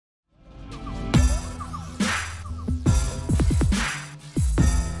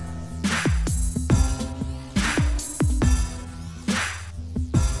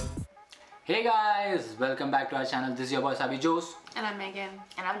Hey guys, welcome back to our channel. This is your boy Sabi Jose. And I'm Megan.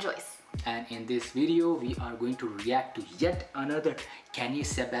 And I'm Joyce. And in this video, we are going to react to yet another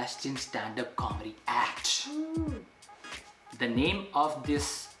Sebastian stand-up comedy act. Ooh. The name of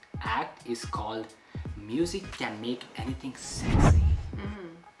this act is called Music Can Make Anything Sexy.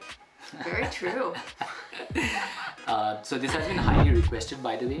 Very true. So this has been highly requested,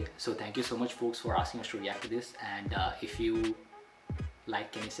 by the way. So thank you so much, folks, for asking us to react to this. And if you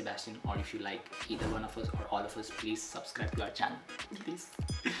like Sebastian, or if you like either one of us or all of us, please subscribe to our channel. Please.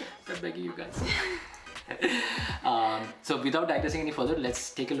 I'm begging you guys. So without digressing any further,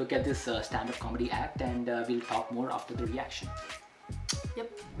 let's take a look at this stand-up comedy act, and we'll talk more after the reaction.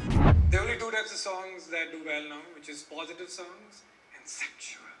 Yep. There are only two types of songs that do well now, which is positive songs and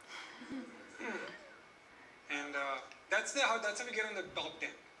sexual. And that's how we get on the top 10,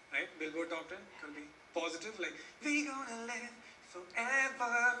 right? Billboard top 10 can be positive, like we gonna live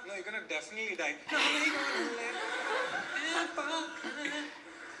forever. No, you're gonna definitely die. No, we gonna live forever.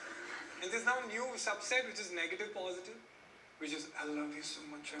 And there's now a new subset which is negative positive, which is I love you so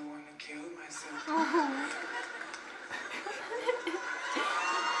much I wanna kill myself.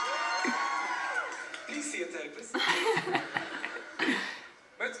 Please see a therapist.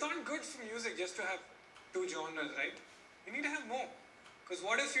 But it's not good for music just to have two genres, right? You need to have more. Because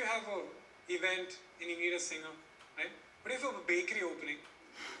what if you have an event and you need a singer, right? What if you have a bakery opening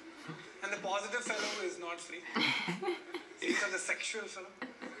and the positive fellow is not free? He's the sexual fellow.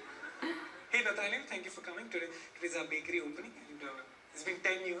 Hey Nathaniel, thank you for coming today. Today's our bakery opening, and it's been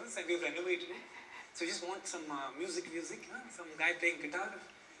 10 years and we've renovated it. So you just want some music, some guy playing guitar,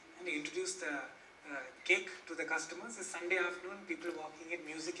 and he introduced the cake to the customers. It's Sunday afternoon, people walking in,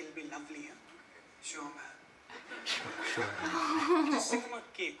 music will be lovely. Huh? Sure, man. Sure. Just sing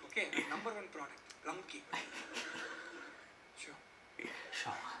about cake, okay? Number one product, plum cake. Sure.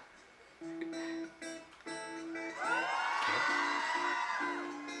 Sure.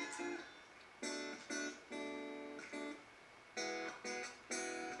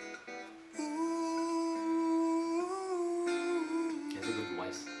 He has a good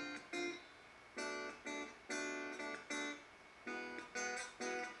voice.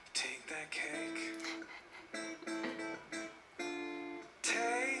 Take that cake.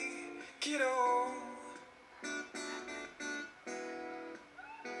 Take it all.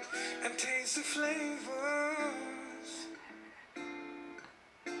 And taste the flavors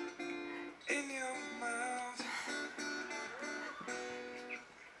in your mouth.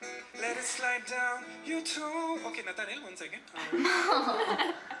 Let it slide down your toe. Okay, Nathaniel, 1 second.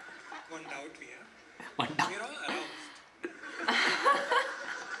 One doubt we have. One down. We're all aroused.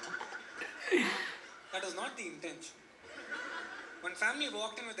 That was not the intention. One family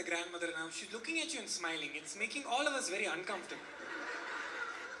walked in with the grandmother now. She's looking at you and smiling. It's making all of us very uncomfortable.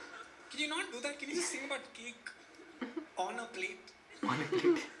 Can you not do that? Can you just sing about cake on a plate? On a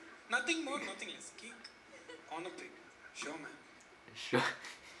plate. Nothing more, nothing less. Cake on a plate. Sure, man. Sure.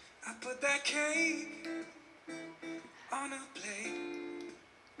 I put that cake on a plate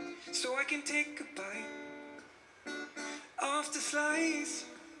so I can take a bite of the slice.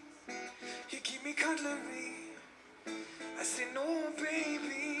 You give me cutlery. I say no,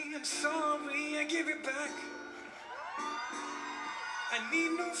 baby, I'm sorry, I give it back. I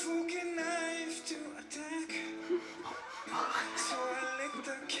need no fork and knife to attack. So I lick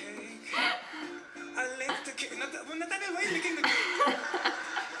the cake. Nathaniel, why are you licking the cake?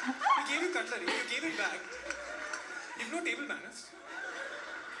 We gave you cutlery, you gave it back. You've no table manners.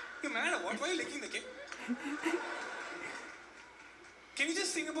 You're mad or what? Why are you licking the cake? Can you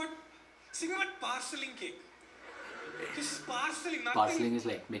just sing about parceling cake? Just parceling, nothing. Parceling is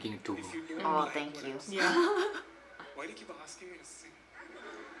like making it too. If you don't Oh, like thank what you. I'm saying. Yeah. Why do you keep asking me to sing?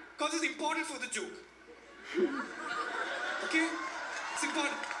 Because it's important for the joke. Okay? It's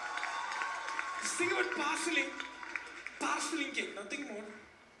important. Just sing about parceling cake, nothing more,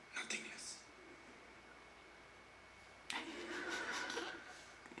 nothing less.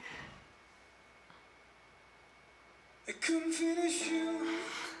 I couldn't finish you,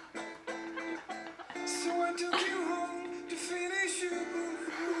 so I took you home to finish you.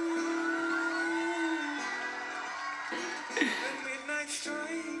 When midnight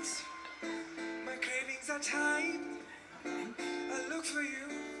strikes, my cravings are tight. I look for you,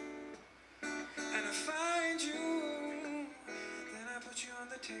 and I find you. Then I put you on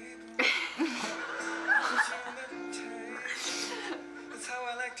the table.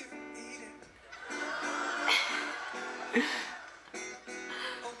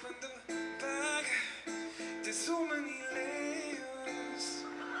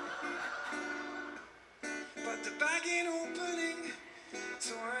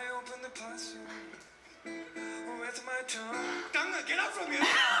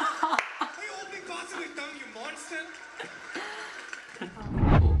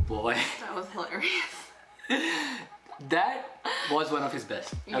 was one of his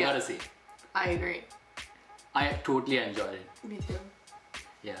best. I Yeah. gotta say. I agree. I totally enjoyed it. Me too.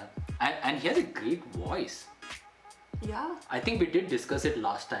 Yeah. And he has a great voice. Yeah. I think we did discuss it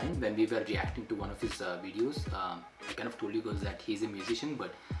last time when we were reacting to one of his videos. I kind of told you guys that he's a musician,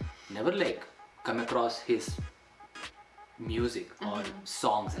 but never like come across his music or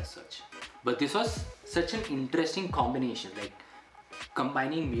songs as such. But this was such an interesting combination, like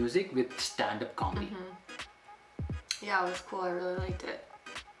combining music with stand-up comedy. Yeah, it was cool. I really liked it.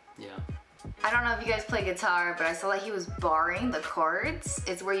 Yeah. I don't know if you guys play guitar, but I saw that he was barring the chords.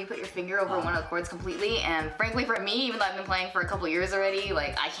 It's where you put your finger over one of the chords completely. And frankly, for me, even though I've been playing for a couple years already,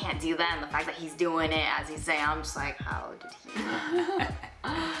 like I can't do that. And the fact that he's doing it as he's saying, I'm just like, how did he?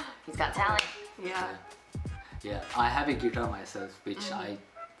 He's got talent. Yeah. Yeah, I have a guitar myself, which I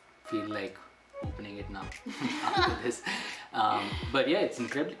feel like opening it now after this. But yeah, it's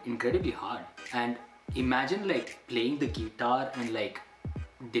incredibly hard. And imagine like playing the guitar and like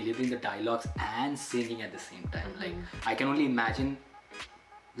delivering the dialogues and singing at the same time. Like I can only imagine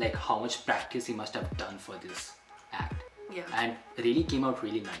like how much practice he must have done for this act. Yeah. And really came out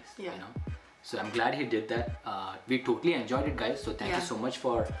really nice. Yeah. You know. So I'm glad he did that. We totally enjoyed it, guys. So thank you so much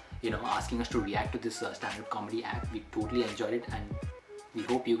for asking us to react to this stand-up comedy act. We totally enjoyed it, and we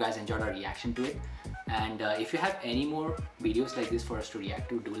hope you guys enjoyed our reaction to it. And if you have any more videos like this for us to react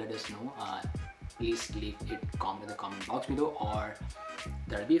to, do let us know. Please leave it in the comment box below, or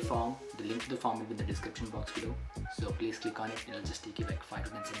there'll be a form. The link to the form will be in the description box below. So please click on it. It'll just take you like 5 to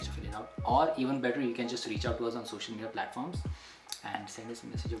 10 seconds to fill it out. Or even better, you can just reach out to us on social media platforms and send us a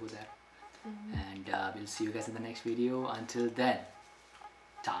message over there. And we'll see you guys in the next video. Until then,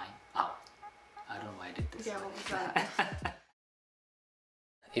 time out. I don't know why I did this. Yeah, what was that?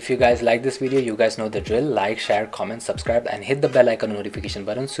 If you guys like this video, you guys know the drill. Like, share, comment, subscribe, and hit the bell icon notification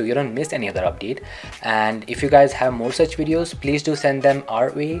button so you don't miss any other update. And if you guys have more such videos, please do send them our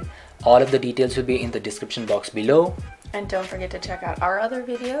way. All of the details will be in the description box below. And don't forget to check out our other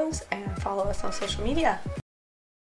videos and follow us on social media.